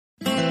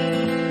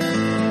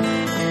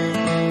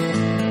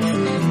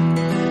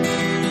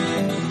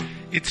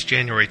It's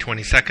January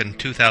 22nd,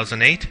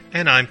 2008,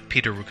 and I'm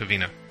Peter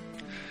Rukavina.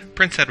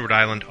 Prince Edward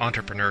Island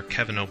entrepreneur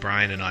Kevin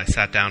O'Brien and I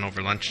sat down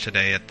over lunch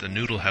today at the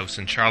Noodle House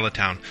in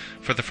Charlottetown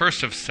for the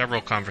first of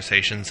several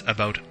conversations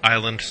about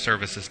Island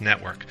Services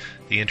Network,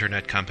 the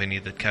internet company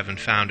that Kevin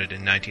founded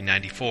in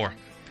 1994.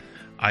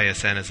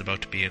 ISN is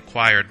about to be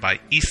acquired by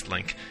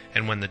Eastlink,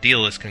 and when the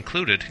deal is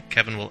concluded,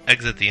 Kevin will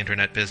exit the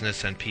internet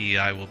business and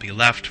PEI will be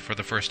left, for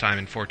the first time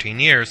in 14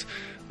 years,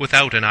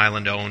 without an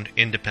island-owned,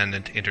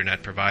 independent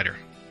internet provider.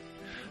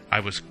 I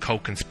was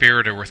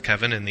co-conspirator with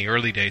Kevin in the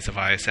early days of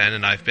ISN,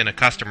 and I've been a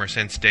customer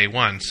since day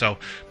one, so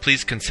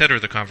please consider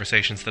the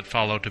conversations that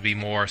follow to be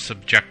more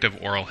subjective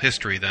oral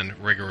history than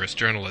rigorous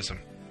journalism.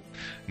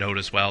 Note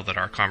as well that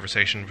our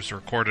conversation was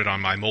recorded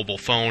on my mobile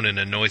phone in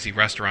a noisy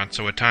restaurant,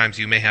 so at times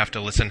you may have to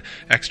listen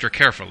extra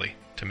carefully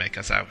to make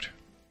us out.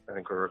 I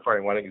think we're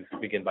recording. Why don't you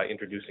begin by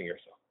introducing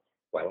yourself?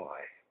 Well,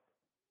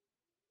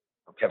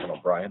 I'm Kevin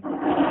O'Brien,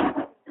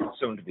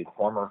 soon to be the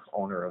former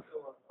owner of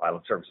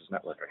Island Services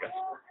Network, I guess.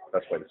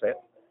 Best way to say it.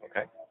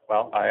 Okay.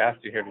 Well, I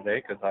asked you here today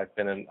because I've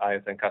been an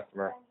ISN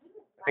customer.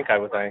 I think I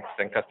was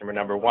ISN customer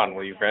number one.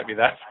 Will you grant me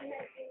that?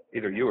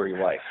 Either you or your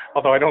wife.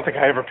 Although I don't think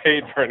I ever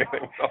paid for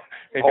anything, so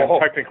maybe I'm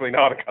technically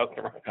not a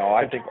customer. No,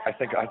 I think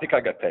I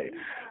got paid.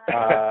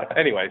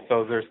 Anyway,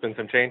 so there's been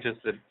some changes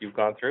that you've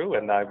gone through,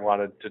 and I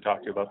wanted to talk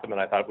to you about them,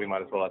 and I thought we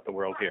might as well let the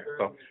world hear.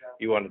 So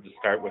you wanted to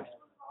start with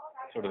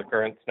sort of the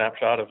current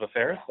snapshot of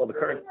affairs? Well, the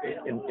current,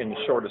 in the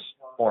shortest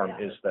form,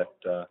 is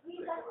that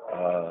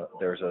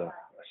there's a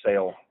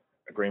sale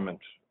agreement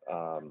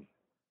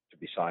to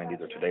be signed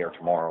either today or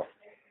tomorrow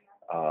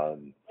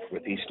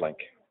with Eastlink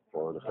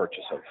for the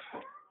purchase of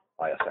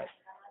ISN.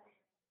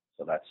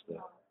 So that's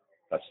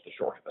the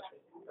short of it.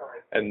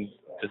 And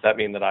does that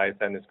mean that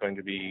ISN is going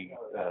to be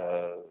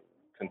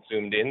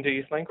consumed into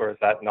Eastlink, or is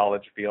that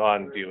knowledge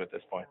beyond you at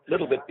this point? A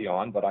little bit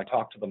beyond, but I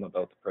talked to them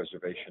about the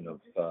preservation of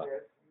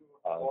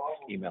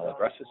email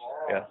addresses,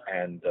 yes,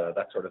 and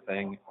that sort of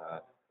thing.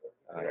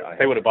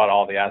 They would have bought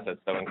all the assets,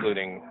 though,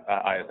 including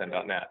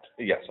ISN.net.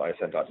 Yes,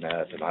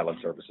 ISN.net and Island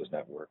Services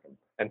Network.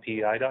 And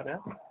PEI.net?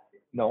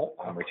 No,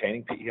 I'm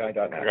retaining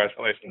PEI.net.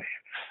 Congratulations.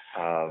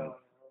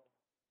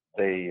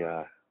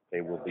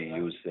 They will be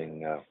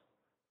using.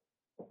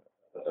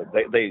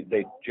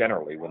 They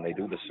generally, when they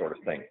do this sort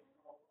of thing,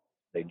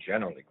 they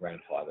generally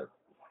grandfather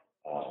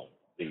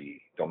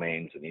the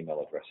domains and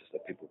email addresses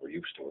that people were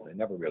used to, and they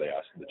never really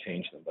ask them to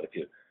change them. But if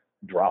you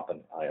drop an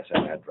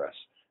ISN address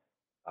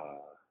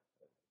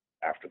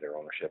after their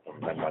ownership and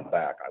then went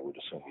back, I would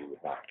assume you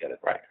would not get it.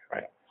 Right.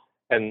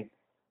 And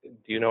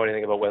do you know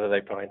anything about whether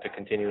they plan to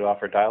continue to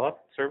offer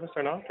dial-up service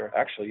or not? Or?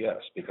 Actually, yes,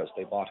 because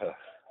they bought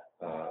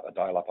a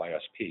dial-up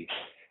ISP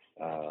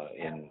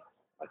in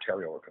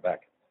Ontario or Quebec,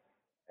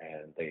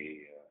 and they,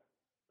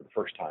 for the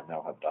first time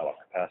now, have dial-up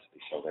capacity,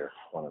 so they're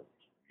going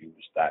to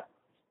use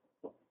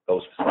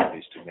those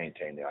facilities to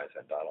maintain the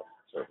ISN dial-up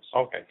service.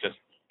 Okay, just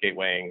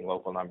gatewaying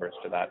local numbers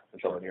to that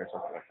facility or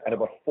something like that. And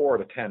about 4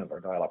 to 10 of our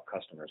dial-up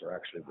customers are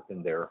actually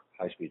within their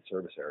high-speed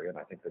service area, and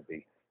I think there'd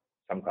be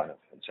some kind of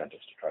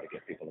incentives to try to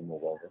get people to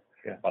move over.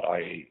 Yeah. But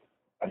I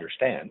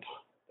understand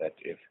that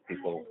if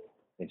people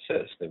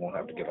insist, they won't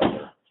have to give up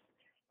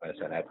their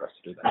ISN address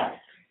to do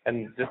that.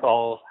 And this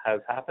all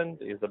has happened,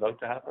 is about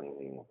to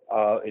happen?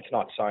 It's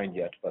not signed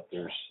yet, but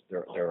there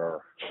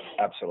are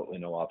absolutely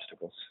no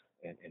obstacles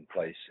in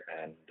place,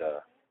 and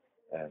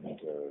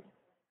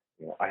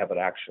you know, I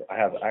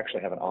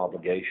actually have an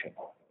obligation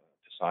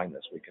to sign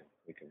this. We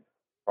can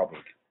probably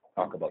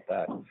talk about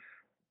that.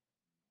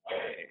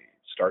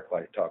 Start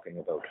by talking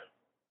about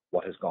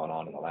what has gone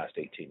on in the last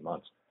 18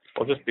 months.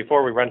 Well, just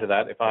before we run to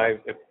that,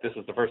 if this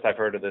is the first I've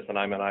heard of this and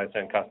I'm an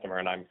ISN customer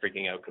and I'm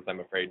freaking out because I'm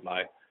afraid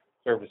my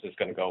service is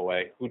going to go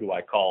away, who do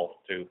I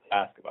call to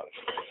ask about it?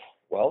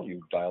 Well,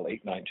 you dial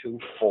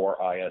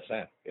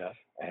 892-4ISN. Yes.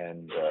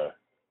 And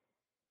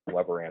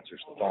whoever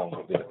answers the phone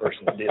will be the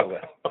person to deal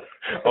with.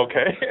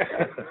 Okay.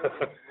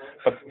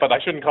 but I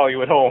shouldn't call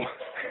you at home.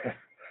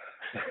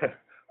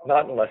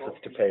 Not unless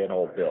it's to pay an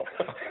old bill.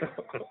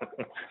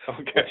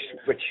 Okay.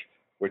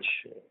 Which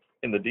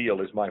in the deal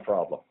is my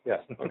problem.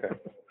 Yes. Okay.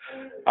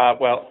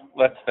 Well,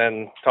 let's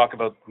then talk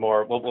about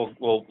more.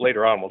 We'll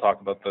later on. We'll talk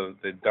about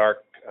the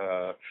dark,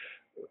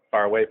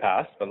 far away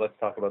past. But let's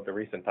talk about the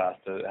recent past.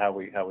 How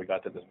we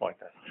got to this point.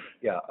 Then.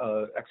 Yeah.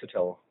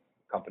 Exitel,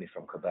 company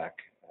from Quebec,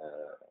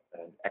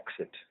 and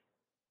Exit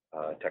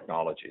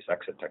Technologies.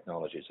 Exit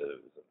Technologies is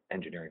an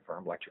engineering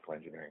firm, electrical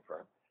engineering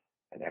firm.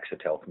 And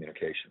Exitel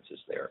Communications is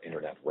their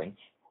internet wing.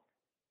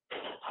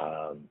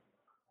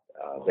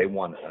 They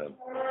won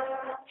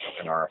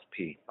an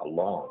RFP, a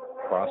long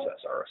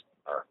process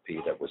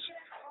RFP that was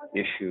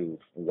issued,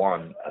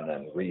 won, and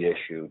then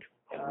reissued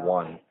and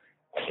won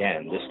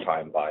again, this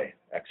time by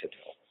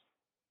Exitel,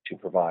 to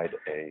provide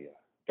a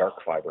dark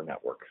fiber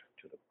network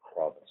to the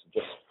province.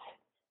 Just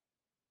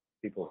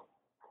people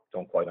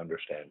don't quite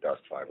understand dark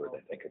fiber.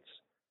 They think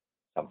it's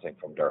something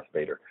from Darth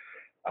Vader.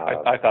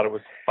 I thought it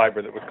was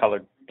fiber that was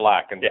colored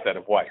black instead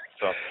of white.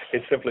 So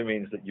it simply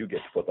means that you get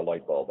to put the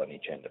light bulb on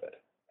each end of it.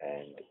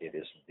 And it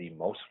is the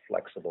most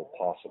flexible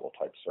possible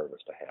type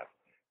service to have.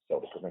 So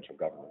the provincial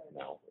government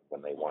now,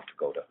 when they want to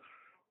go to,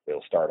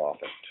 they'll start off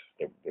at,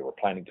 they were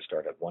planning to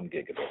start at 1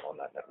 gigabit on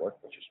that network,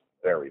 which is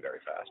very, very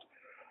fast.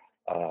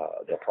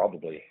 They'll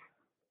probably,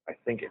 I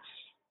think it's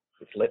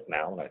lit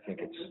now, and I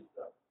think it's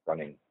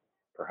running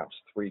perhaps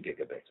 3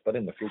 gigabits. But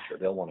in the future,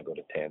 they'll want to go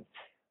to 10,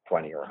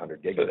 20, or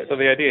 100 gigabits. So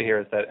the idea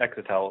here is that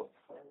Exetel,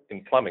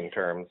 in plumbing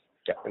terms,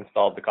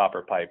 installed the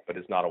copper pipe, but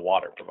is not a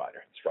water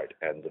provider. That's right.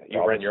 And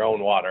you run your own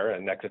water,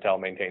 and Exetel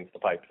maintains the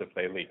pipes if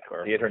they leak.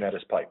 Or the internet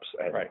is pipes,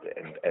 and right.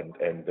 and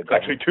the it's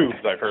actually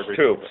tubes. I've heard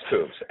tubes,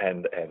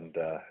 and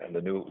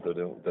the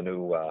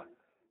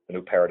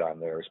new paradigm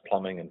there is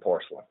plumbing and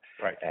porcelain.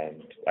 Right.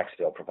 And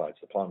Exetel provides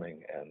the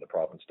plumbing, and the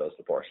province does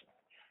the porcelain.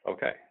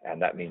 Okay.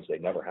 And that means they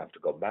never have to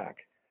go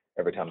back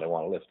every time they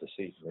want to lift the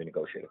seat and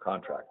renegotiate a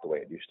contract the way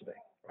it used to be.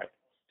 Right.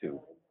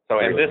 So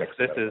and this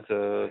is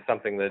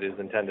something that is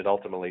intended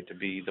ultimately to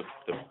be the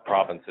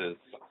province's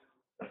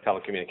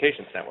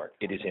telecommunications network.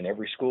 It is in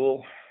every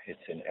school.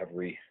 It's in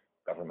every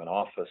government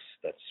office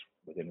that's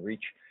within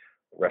reach.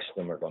 The rest of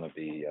them are going to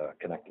be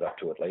connected up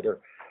to it later.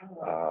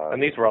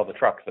 And these were all the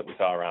trucks that we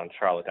saw around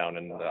Charlottetown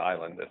and the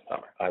island this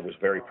summer. I was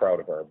very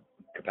proud of our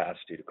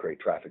capacity to create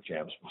traffic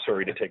jams from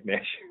Surrey to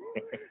Tignish.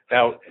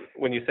 Now,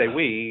 when you say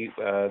we,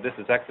 this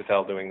is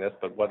Exetel doing this,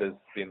 but what is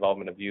the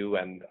involvement of you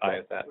and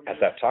ISN? At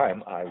that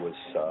time, I was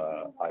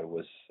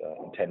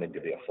intending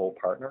to be a full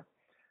partner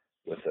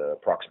with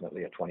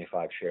approximately a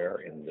 25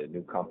 share in the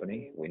new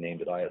company. We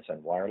named it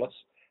ISN Wireless.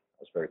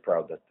 I was very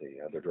proud that the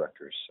other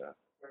directors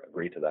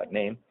agreed to that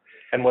name.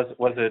 And was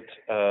it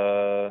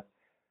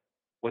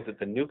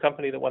the new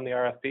company that won the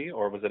RFP,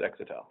 or was it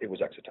Exetel? It was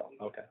Exetel.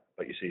 Okay.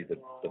 But you see,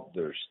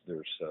 there's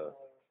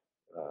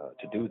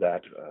to do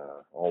that,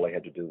 all they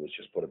had to do was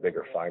just put a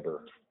bigger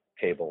fiber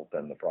cable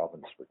than the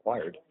province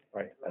required,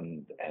 right?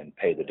 And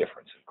pay the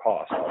difference in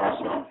cost,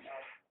 obviously.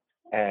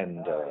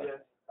 And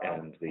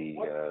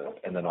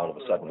then all of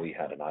a sudden we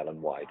had an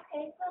island-wide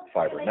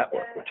fiber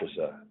network, which is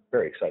a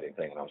very exciting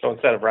thing. So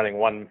instead of running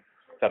one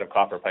set of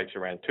copper pipes,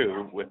 you ran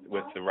two with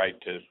the right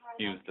to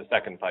use the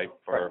second pipe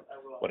for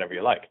whatever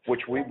you like.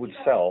 Which we would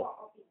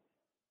sell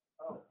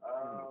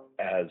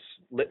as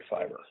lit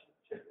fiber.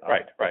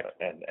 Right.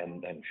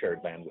 And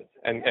shared bandwidth.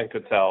 And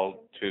could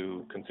sell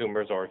to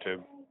consumers or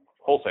to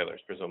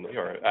wholesalers, presumably,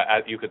 or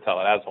you could sell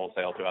it as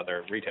wholesale to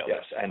other retailers.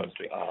 Yes, and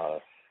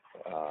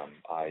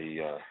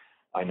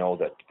I know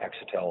that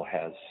Exetel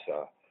has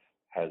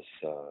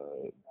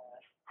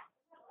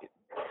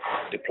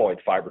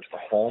deployed fiber to the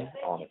home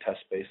on a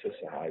test basis,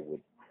 and I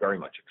would very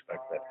much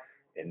expect that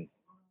in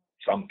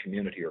some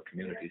community or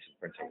communities in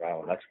Prince Edward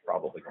Island, that's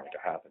probably going to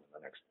happen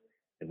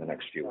in the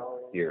next few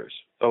years.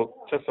 So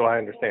just so I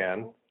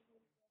understand,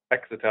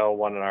 Exetel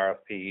won an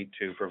RFP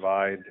to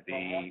provide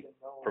the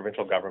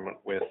provincial government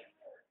with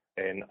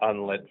an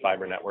unlit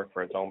fiber network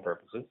for its own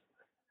purposes,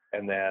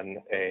 and then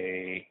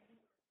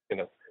in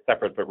a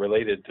separate but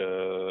related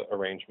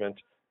arrangement,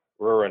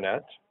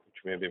 Ruranet,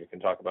 which maybe we can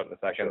talk about in a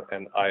second, Sure.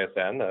 and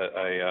ISN,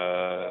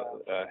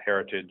 a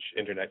heritage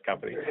internet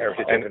company.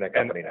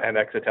 And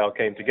Exetel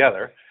came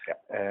together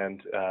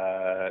and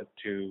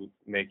to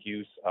make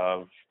use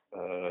of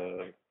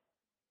a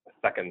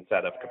second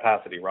set of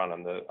capacity run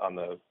on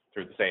the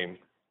through the same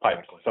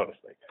pipe, so to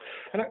speak.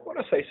 And I want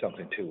to say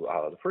something too.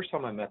 The first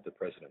time I met the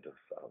president of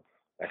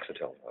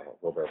Exetel,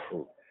 Robert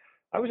Proulx,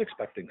 I was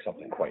expecting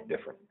something quite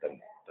different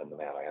than the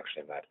man I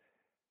actually met.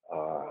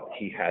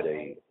 He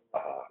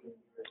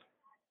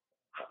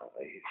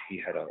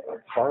had a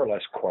far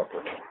less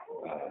corporate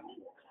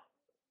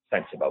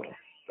sense about him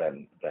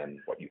than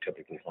what you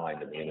typically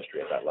find in the industry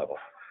at that level.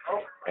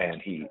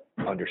 And he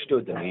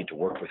understood the need to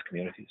work with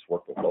communities,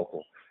 work with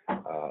local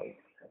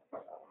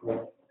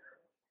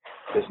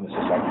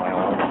businesses like my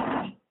own,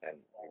 and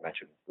you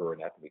mentioned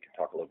Ruranet, and we can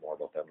talk a little more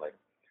about them later.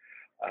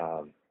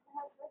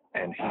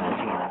 And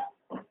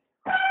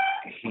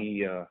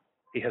he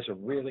has a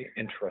really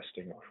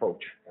interesting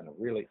approach and a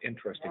really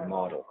interesting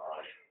model,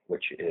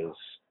 which is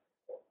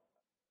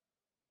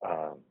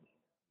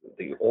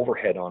the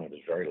overhead on it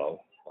is very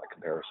low by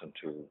comparison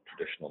to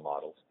traditional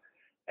models,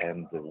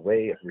 and the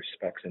way it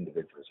respects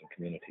individuals and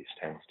communities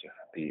tends to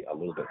be a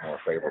little bit more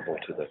favorable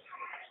to the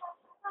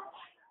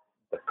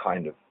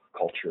kind of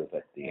culture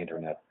that the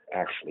internet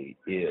actually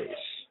is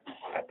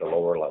at the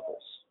lower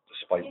levels,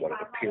 despite what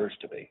it appears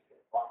to be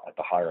at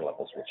the higher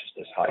levels, which is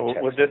this high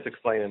tech. Would this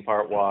explain in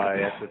part why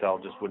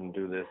Exetel just wouldn't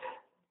do this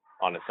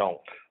on its own?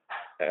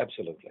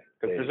 Absolutely.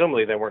 Because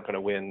presumably they weren't going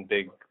to win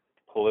big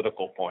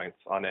political points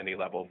on any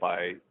level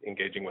by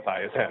engaging with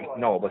ISN.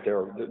 No, but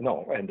they're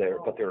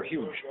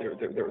huge.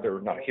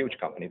 They're not a huge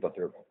company, but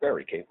they're a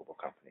very capable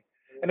company.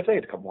 And if they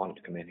had wanted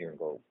to come in here and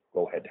go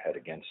head to head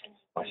against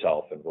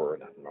myself and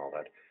Ruranet and all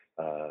that,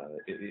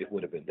 they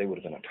would have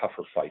been a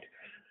tougher fight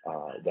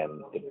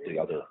than the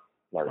other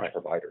large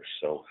providers.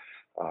 So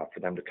for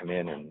them to come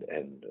in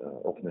and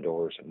open the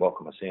doors and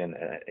welcome us in,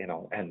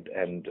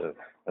 and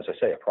as I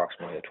say,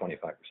 approximately a 25%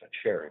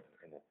 share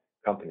in a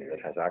company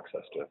that has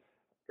access to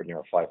near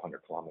a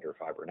 500-kilometer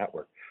fiber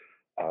network.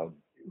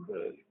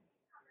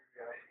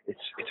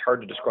 It's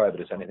hard to describe it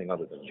as anything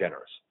other than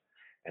generous.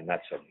 and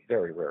that's a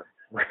very rare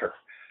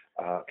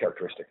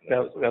characteristic.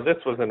 Now, this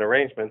was an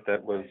arrangement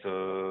that was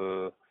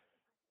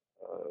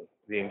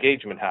the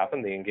engagement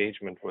happened. The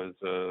engagement was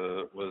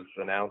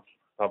announced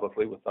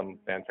publicly with some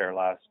fanfare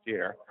last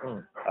year,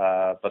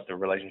 but the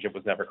relationship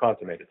was never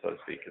consummated, so to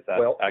speak. Is that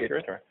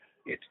accurate?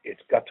 It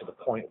got to the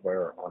point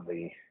where on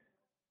the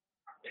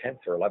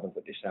 10th or 11th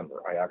of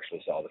December, I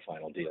actually saw the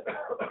final deal.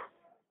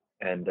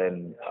 And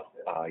then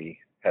I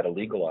had a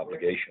legal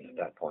obligation at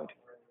that point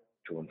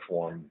to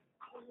inform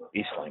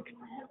Eastlink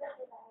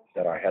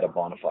that I had a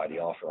bona fide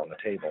offer on the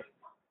table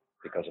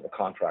because of a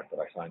contract that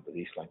I signed with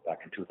Eastlink back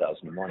in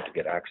 2001 to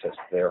get access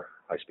to their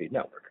high-speed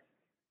network.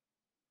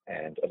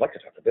 And I'd like to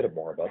talk a bit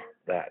more about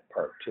that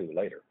part too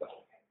later. But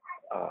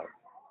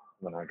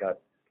when I got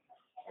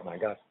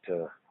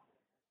the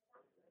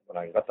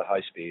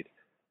high speed,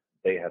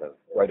 they had a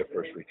right of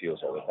first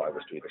refusal if I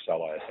was to either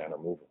sell ISN or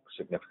move a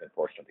significant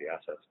portion of the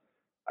assets.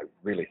 I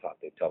really thought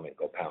they'd tell me to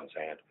go pound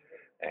sand,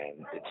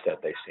 and instead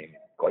they seemed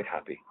quite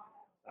happy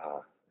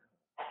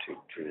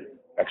to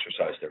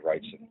exercise their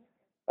rights. And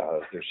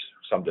there's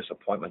some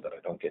disappointment that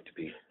I don't get to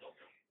be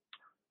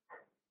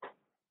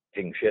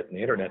king shit in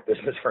the internet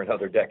business for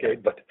another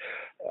decade, but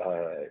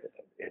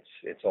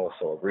it's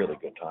also a really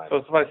good time.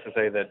 So suffice to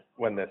say that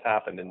when this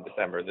happened in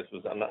December, this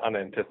was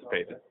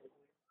unanticipated.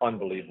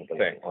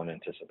 Unbelievably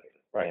unanticipated,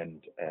 right?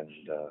 And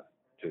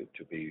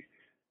to be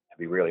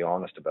really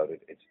honest about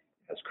it, it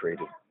has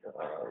created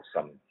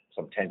some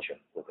tension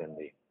within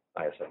the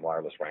ISN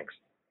wireless ranks,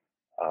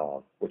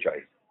 which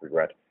I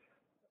regret.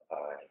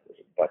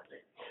 But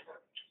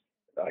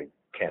I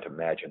can't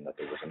imagine that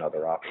there was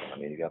another option. I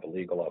mean, you have a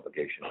legal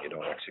obligation. If you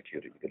don't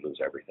execute it, you could lose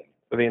everything.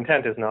 So the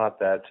intent is not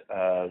that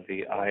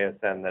the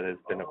ISN that has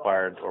been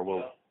acquired or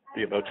will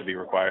be about to be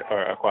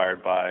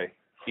acquired by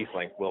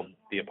Eastlink will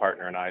be a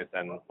partner in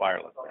ISN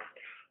Wireless.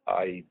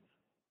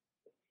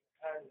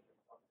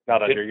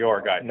 Not under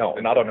your guidance. No,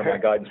 not under my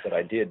guidance, but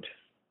I did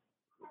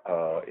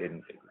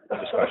in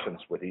discussions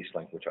with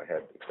Eastlink, which I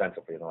had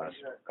extensively in the last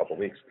couple of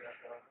weeks,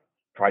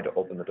 tried to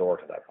open the door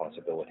to that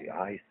possibility.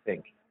 I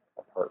think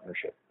a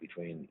partnership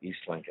between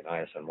Eastlink and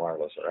ISN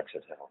Wireless or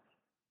Exetel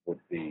would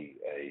be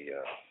a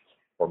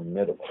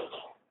formidable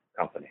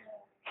company.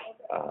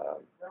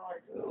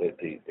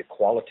 The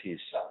qualities,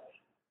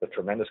 the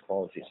tremendous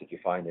qualities that you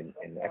find in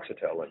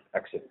Exetel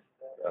and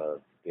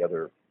the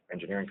other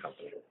engineering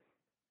company,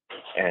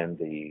 and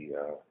the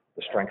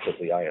strength of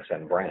the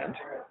ISN brand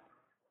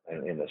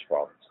in this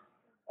province,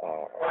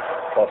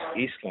 plus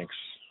Eastlink's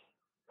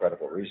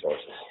incredible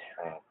resources.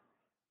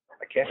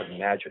 I can't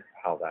imagine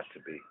how that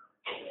could be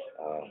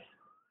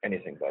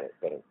anything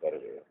but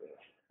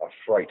a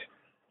fright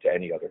to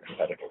any other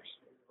competitors.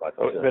 But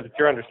it's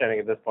your understanding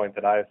at this point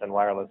that ISN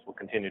Wireless will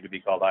continue to be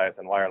called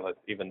ISN Wireless,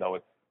 even though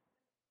it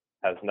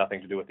has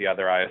nothing to do with the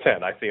other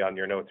ISN. I see on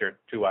your notes here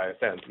 2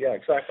 ISNs. Yeah,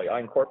 exactly. I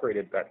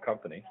incorporated that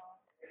company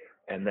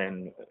and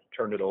then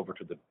turned it over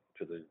to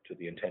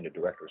the intended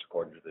directors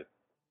according to the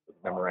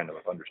memorandum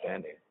of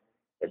understanding.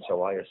 And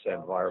so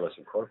ISN Wireless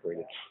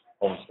Incorporated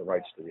owns the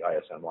rights to the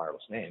ISN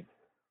Wireless name,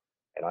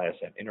 and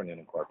ISN Internet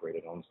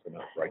Incorporated owns the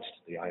rights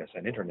to the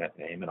ISN Internet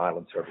name and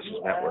Island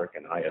Services Network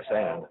and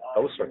ISN,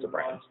 those sorts of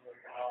brands.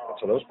 And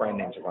so those brand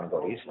names are going to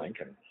go to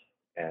Eastlink,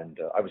 and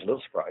I was a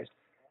little surprised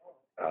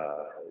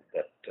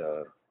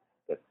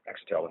that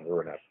Exetel and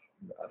Ruin have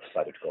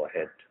decided to go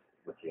ahead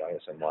with the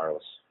ISN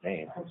Wireless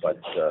name.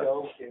 But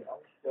to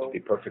be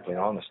perfectly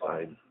honest,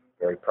 I'm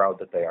very proud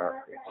that they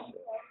are.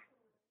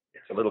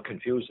 It's a little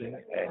confusing,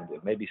 and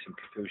there may be some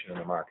confusion in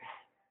the market.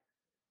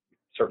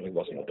 It certainly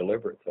wasn't a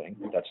deliberate thing.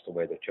 That's the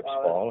way the chips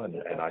fall,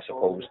 and I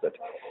suppose that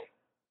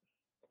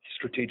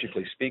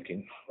strategically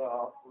speaking,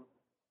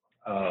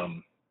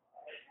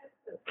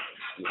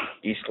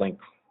 Eastlink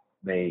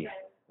may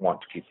want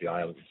to keep the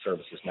Island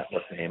Services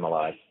Network name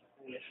alive.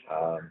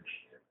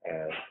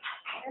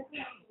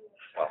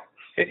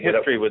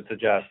 History would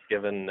suggest,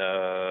 given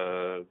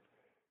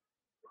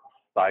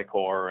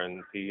Sycor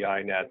and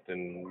PINet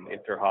and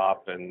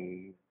Interhop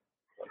and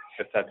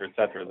et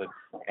cetera,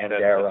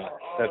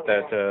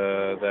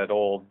 that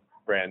old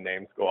brand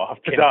names go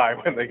off to die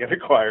when they get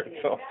acquired.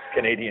 So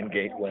Canadian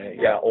Gateway,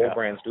 old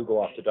brands do go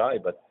off to die,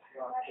 but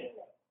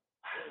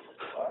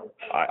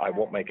I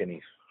won't make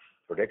any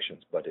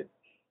predictions, but it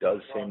does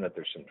seem that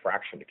there's some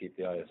traction to keep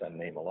the ISN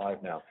name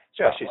alive now,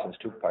 especially since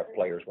 2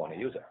 players want to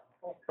use it.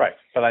 Right,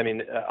 but I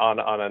mean, on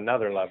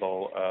another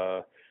level,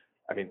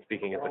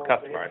 speaking as a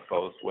customer, I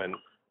suppose, when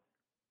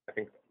I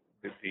think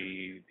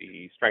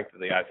the strength of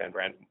the ISN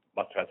brand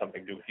must have had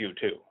something to do with you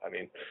too. I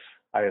mean,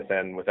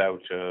 ISN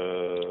without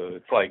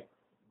it's like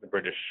the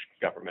British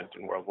government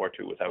in World War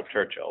II without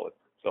Churchill. It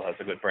still has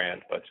a good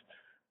brand, but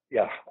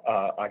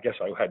I guess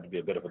I had to be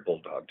a bit of a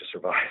bulldog to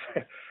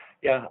survive.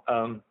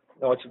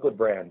 No, it's a good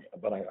brand,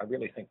 but I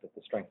really think that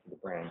the strength of the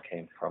brand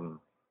came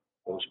from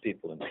those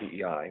people in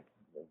PEI,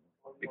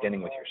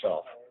 beginning with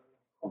yourself,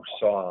 who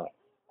saw,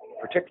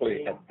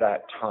 particularly at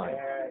that time,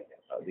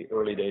 the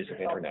early days of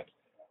internet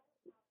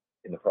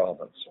in the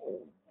province,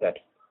 that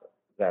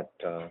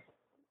to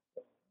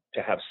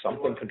have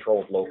something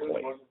controlled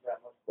locally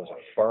was a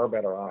far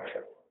better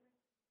option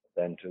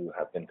than to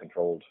have been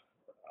controlled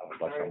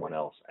by someone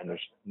else. And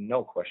there's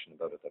no question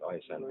about it that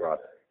ISN brought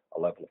a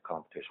level of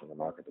competition in the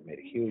market that made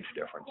a huge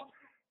difference.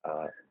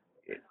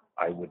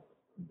 I would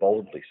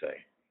boldly say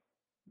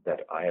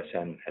that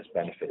ISN has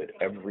benefited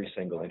every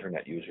single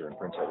internet user in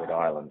Prince Edward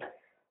Island,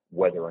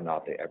 whether or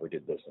not they ever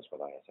did business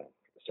with ISN,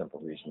 for the simple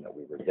reason that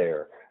we were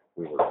there,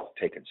 we were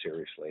taken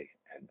seriously,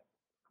 and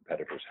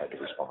competitors had to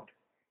respond.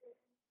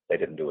 They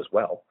didn't do as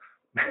well.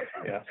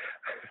 Yeah.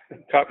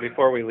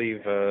 Before we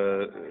leave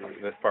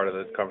this part of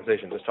this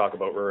conversation, just talk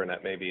about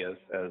Rurenet maybe as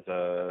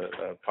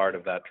a part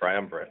of that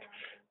triumvirate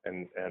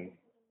and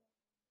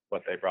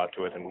what they brought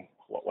to it and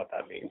what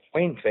that means.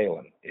 Wayne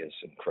Phelan is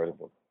an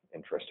incredible,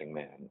 interesting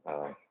man.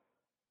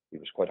 He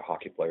was quite a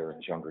hockey player in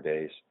his younger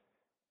days,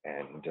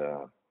 and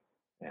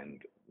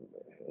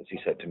as he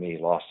said to me, he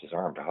lost his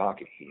arm to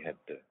hockey. He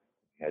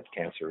had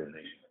cancer in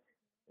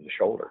the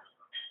shoulder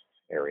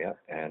area,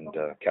 and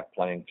kept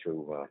playing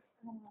through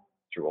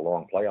a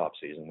long playoff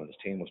season when his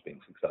team was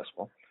being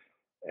successful,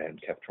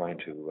 and kept trying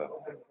to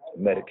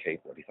medicate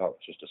what he thought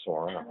was just a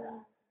sore arm.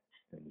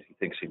 And he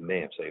thinks he may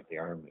have saved the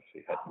arm if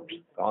he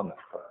hadn't gone that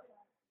far.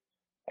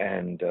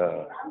 And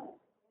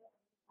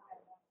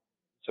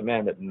it's a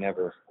man that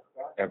never,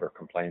 ever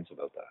complains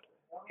about that.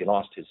 He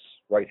lost his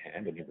right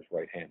hand, and he was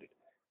right-handed.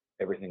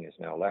 Everything is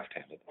now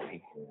left-handed.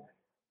 And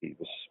he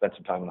spent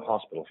some time in the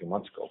hospital a few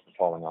months ago for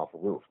falling off a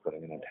roof,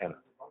 putting an antenna.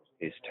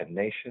 He's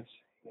tenacious.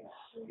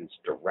 He's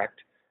direct.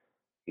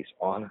 He's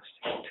honest.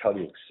 He'll tell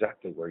you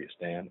exactly where you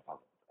stand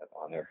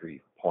on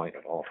every point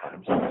at all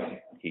times.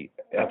 He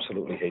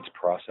absolutely hates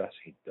process.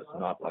 He does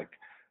not like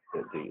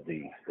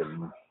the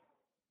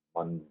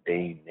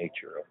mundane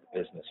nature of the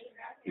business.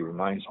 He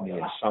reminds me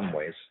in some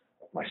ways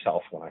of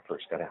myself when I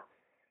first got in.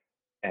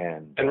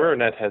 And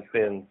Rurenet has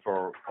been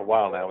for a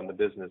while now in the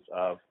business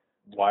of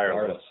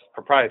wireless.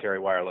 Proprietary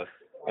wireless.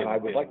 And I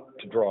would like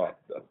to draw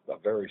a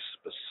very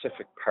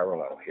specific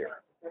parallel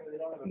here,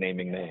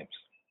 naming names.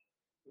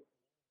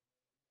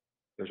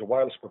 There's a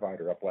wireless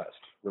provider up west,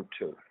 Route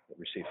 2, that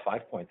received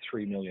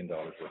 $5.3 million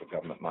worth of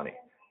government money,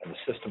 and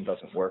the system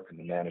doesn't work, and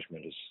the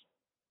management is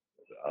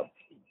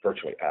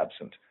virtually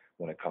absent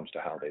when it comes to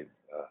how they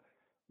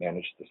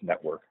manage this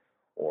network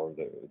or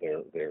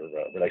their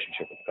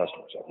relationship with the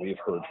customers. We've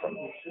heard from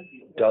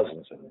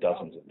dozens and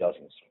dozens and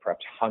dozens,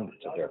 perhaps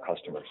hundreds of their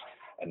customers,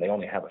 and they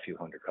only have a few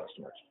hundred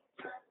customers.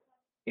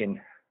 In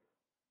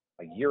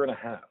a year and a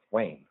half,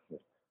 Wayne,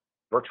 with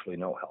virtually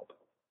no help,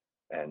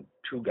 and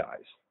two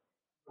guys,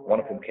 one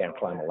of whom can't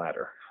climb a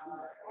ladder,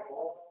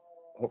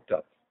 hooked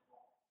up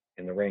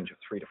in the range of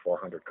 300 to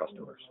 400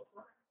 customers.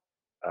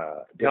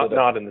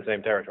 Not in the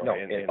same territory. No,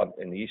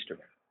 in the eastern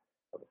end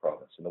of the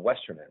province. In the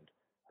western end,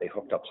 they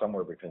hooked up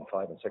somewhere between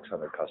 500 and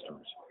 600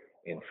 customers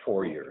in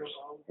 4 years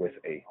with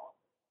a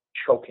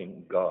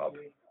choking gob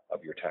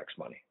of your tax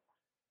money.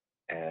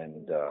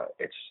 And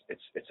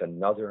it's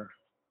another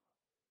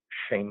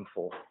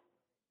shameful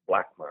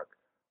black mark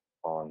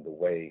on the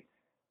way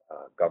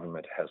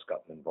government has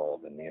gotten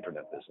involved in the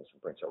internet business in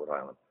Prince Edward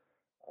Island.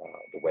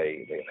 The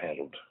way they've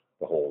handled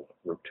the whole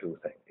Route 2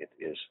 thing. It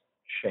is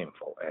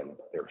shameful, and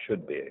there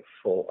should be a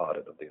full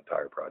audit of the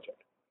entire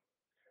project.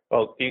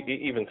 Well,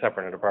 even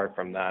separate and apart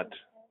from that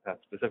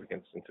specific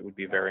instance, it would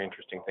be a very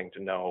interesting thing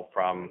to know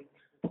from,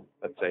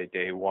 let's say,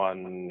 day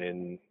one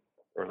in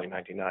early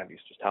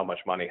 1990s, just how much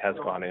money has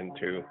gone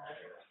into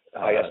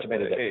I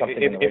estimated that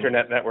something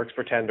internet networks,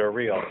 pretend or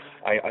real.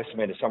 I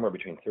estimated somewhere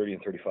between $30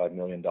 and $35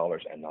 million,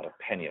 and not a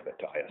penny of it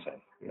to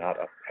ISN. Not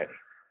a penny.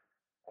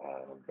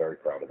 I'm very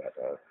proud of that.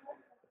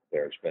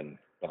 There's been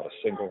not a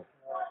single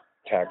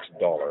tax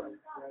dollar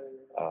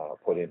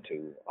put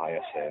into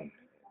ISN,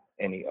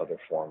 any other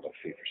form of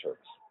fee-for-service.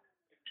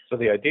 So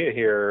the idea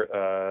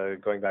here,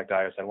 going back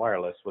to ISN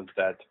Wireless, was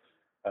that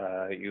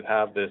you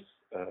have this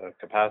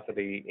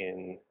capacity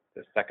in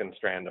the second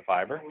strand of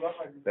fiber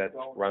that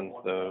runs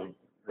the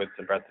width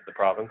and breadth of the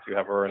province. You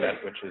have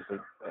Rurenet, which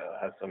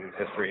has some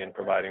history in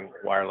providing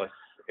wireless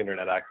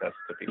internet access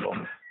to people.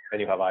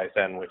 And you have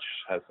ISN, which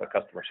has a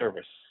customer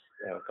service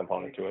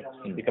component to it.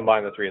 You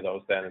combine the three of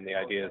those then, and the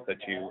idea is that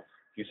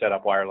you set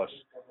up wireless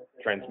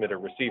transmitter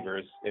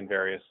receivers at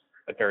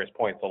various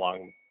points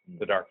along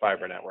the dark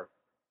fiber network.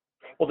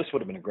 Well, this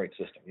would have been a great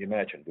system. You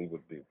imagine we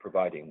would be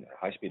providing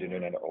high-speed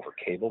internet over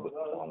cable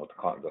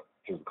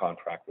through the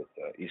contract with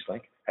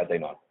Eastlink, had they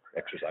not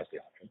exercised the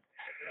option.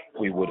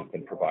 We would have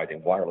been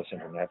providing wireless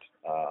internet,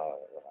 a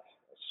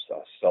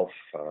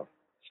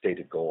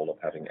self-stated goal of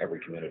having every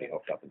community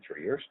hooked up in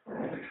 3 years,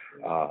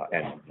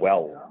 and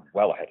well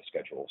ahead of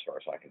schedule as far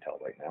as I can tell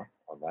right now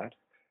on that.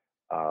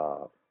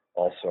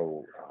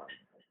 Also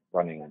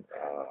running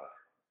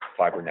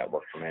fiber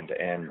network from end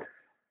to end,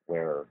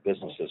 where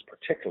businesses,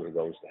 particularly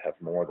those that have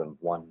more than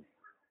one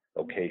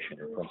location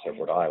in Prince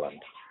Edward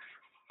Island,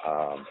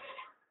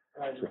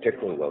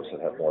 particularly those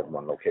that have more than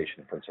one location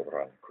in Prince Edward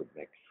Island, could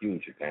make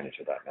huge advantage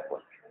of that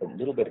network. A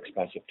little bit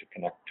expensive to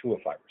connect to a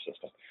fiber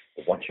system,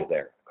 but once you're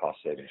there, cost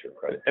savings are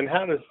incredible. And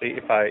how does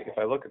if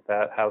I look at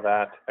that, how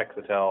that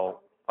Exetel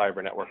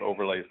fiber network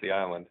overlays the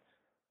island,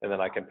 and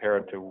then I compare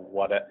it to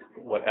what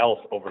else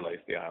overlays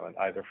the island,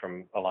 either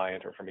from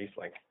Alliant or from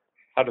Eastlink.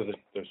 How does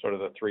there's sort of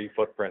the three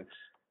footprints,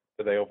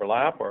 do they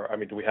overlap, or, I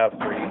mean, do we have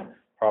three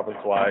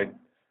province-wide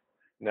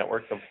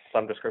networks of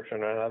some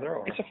description or another?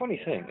 Or? It's a funny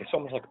thing. It's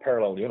almost like a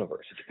parallel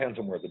universe. It depends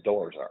on where the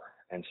doors are.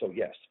 And so,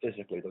 yes,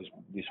 physically,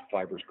 these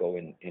fibers go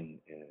in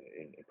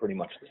pretty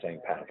much the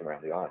same path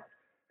around the island.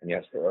 And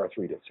yes, there are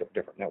three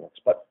different networks,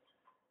 but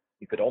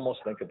you could almost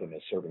think of them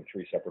as serving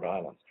three separate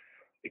islands,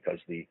 because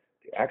the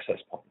access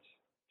points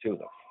to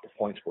them, the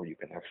points where you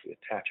can actually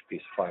attach a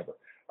piece of fiber,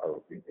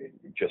 are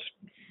just,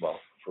 well,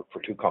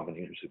 for two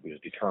companies, it was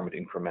determined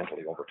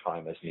incrementally over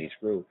time as needs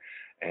grew.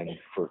 And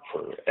for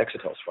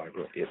Exitel's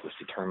fiber, it was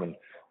determined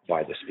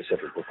by the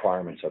specific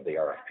requirements of the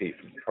RFP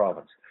from the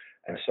province.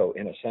 And so,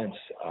 in a sense,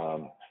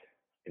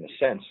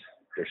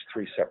 there's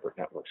three separate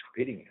networks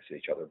competing against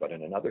each other. But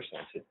in another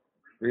sense, it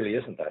really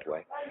isn't that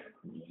way,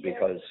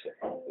 because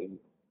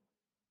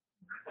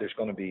there's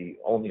going to be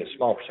only a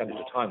small percentage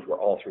of times where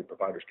all three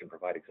providers can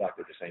provide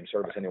exactly the same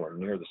service anywhere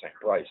near the same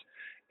price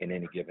in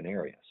any given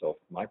area. So if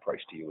my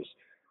price to you is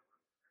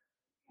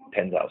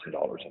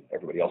 $10,000 and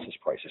everybody else's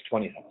price is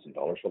 $20,000,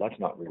 well,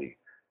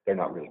 they're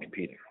not really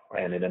competing.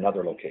 And in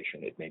another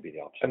location, it may be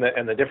the opposite.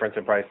 And the difference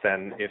in price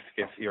then, if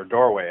your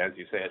doorway, as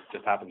you say, it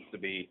just happens to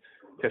be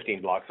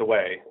 15 blocks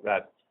away,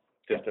 that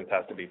distance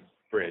has to be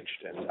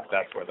bridged, and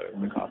that's where the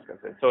cost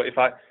comes in. So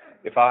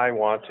if I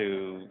want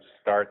to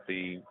start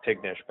the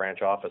Tignish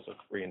branch office of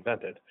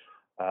Reinvented,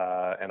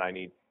 and I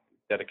need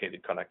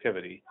dedicated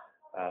connectivity,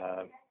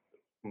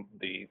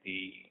 the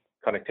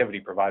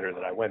connectivity provider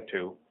that I went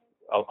to,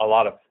 a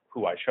lot of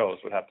who I chose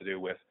would have to do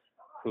with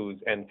whose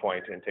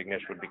endpoint in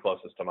Tignish would be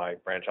closest to my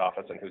branch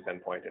office and whose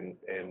endpoint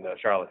in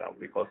Charlottetown would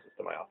be closest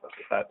to my office.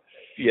 Is that?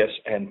 Yes,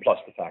 and plus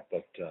the fact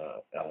that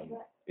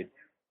it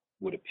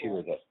would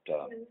appear that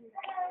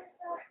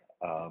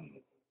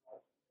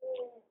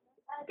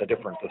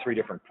the three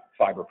different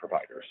fiber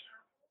providers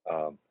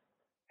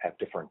have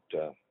different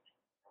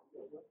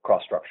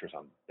cross structures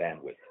on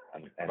bandwidth,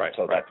 and right,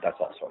 so right. That's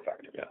also a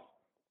factor. Yeah.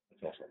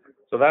 It's also a factor.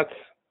 So that's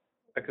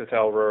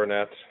Exitel,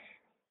 Ruralnet,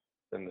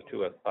 and the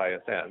two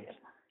ISNs.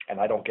 And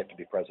I don't get to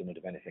be president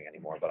of anything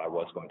anymore, but I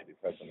was going to be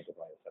president of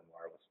ISN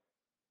Wireless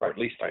for at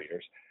least 3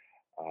 years.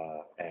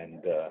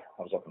 And I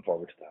was looking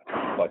forward to that.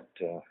 But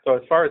so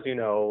as far as you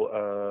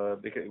know,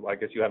 because I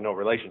guess you have no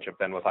relationship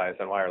then with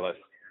ISN Wireless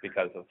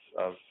because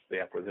of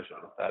the acquisition.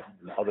 That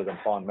other than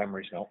fond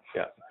memories, no.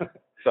 Yeah.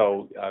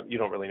 So you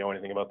don't really know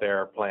anything about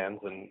their plans,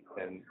 and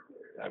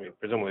I mean,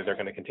 presumably they're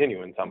going to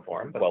continue in some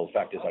form. But well, the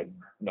fact is, I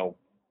know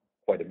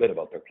quite a bit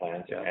about their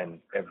plans, yeah.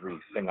 And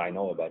everything I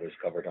know about is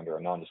covered under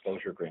a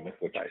non-disclosure agreement,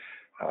 which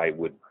I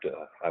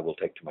will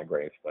take to my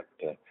grave. But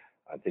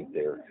I think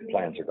their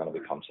plans are going to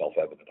become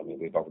self-evident. I mean,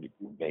 we've already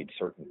made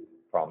certain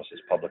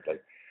promises publicly,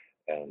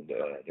 and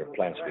their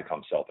plans have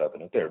become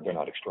self-evident. They're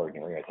not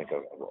extraordinary. I think.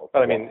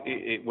 But I mean,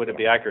 would it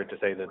be accurate to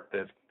say that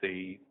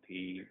the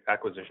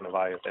acquisition of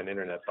ISN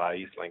Internet by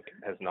Eastlink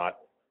has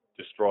not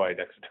destroyed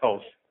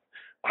Exitel's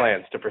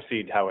plans to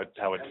proceed how it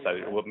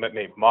decided? Well, it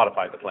may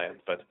modify the plans,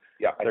 but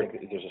yeah, I think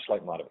there's a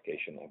slight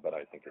modification there, but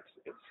I think it's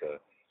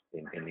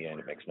in the end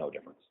it makes no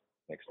difference.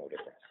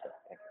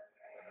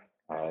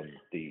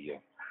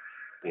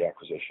 The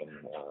acquisition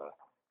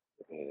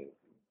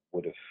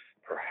would have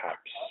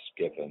perhaps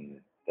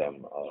given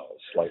them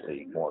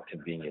slightly more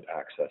convenient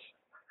access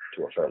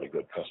to a fairly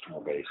good customer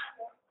base,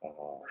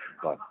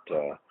 but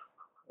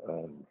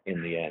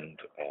in the end,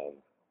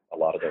 a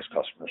lot of those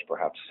customers,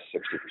 perhaps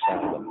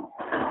 60% of them,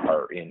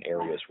 are in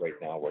areas right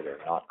now where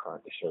they're not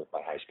currently served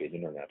by high-speed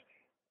internet,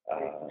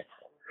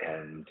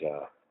 and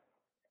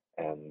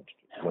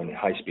when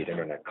high-speed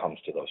internet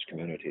comes to those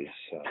communities,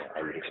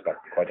 I would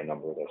expect quite a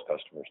number of those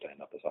customers to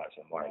end up as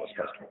ISN Wireless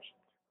customers.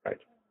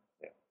 Right.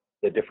 Yeah.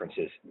 The difference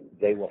is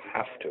they will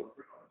have to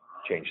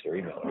change their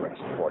email address,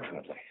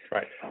 unfortunately.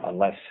 Right.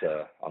 Unless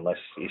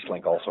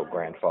Eastlink also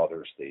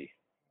grandfathers the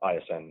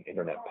ISN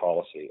internet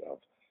policy of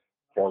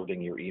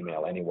forwarding your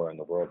email anywhere in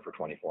the world for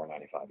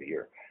 $24.95 a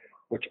year,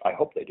 which I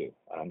hope they do.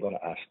 I'm going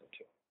to ask them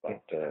to.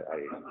 But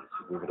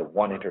we were the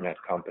one internet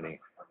company.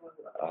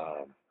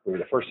 We were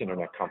the first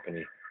internet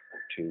company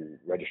to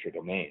register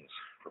domains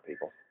for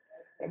people,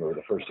 and we were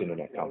the first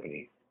internet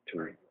company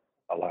to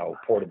allow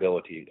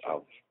portability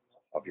of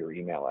your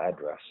email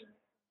address.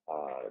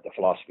 The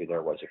philosophy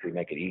there was, if we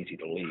make it easy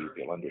to leave,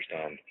 you'll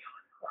understand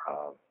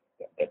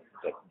that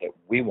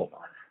we will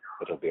know.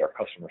 It'll be our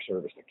customer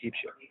service that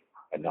keeps you,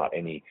 and not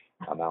any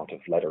amount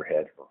of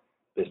letterhead or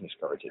business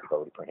cards that you've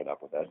already printed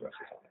up with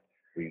addresses on it.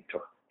 We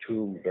took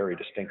two very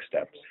distinct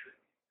steps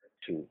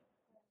to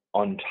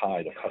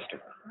untie the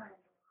customer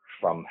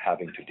from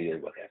having to deal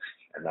with it,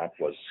 and that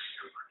was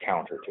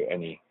counter to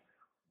any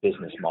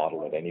business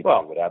model that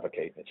anybody would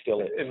advocate, and it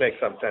still is. It makes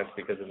some sense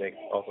because it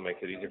also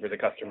makes it easier for the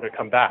customer to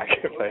come back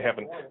if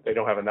they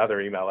don't have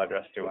another email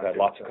address to. We've had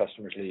lots of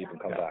customers leave and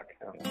come back.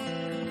 Yeah.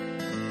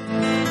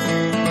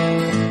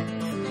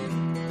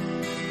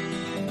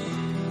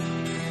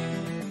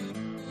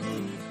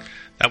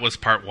 That was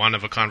part one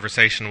of a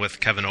conversation with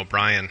Kevin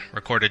O'Brien,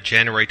 recorded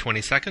January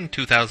 22nd,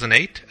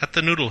 2008, at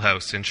the Noodle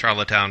House in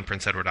Charlottetown,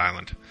 Prince Edward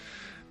Island.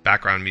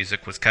 Background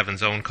music was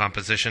Kevin's own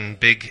composition,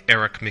 Big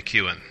Eric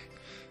McEwen.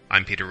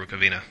 I'm Peter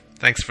Rukavina.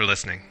 Thanks for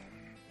listening.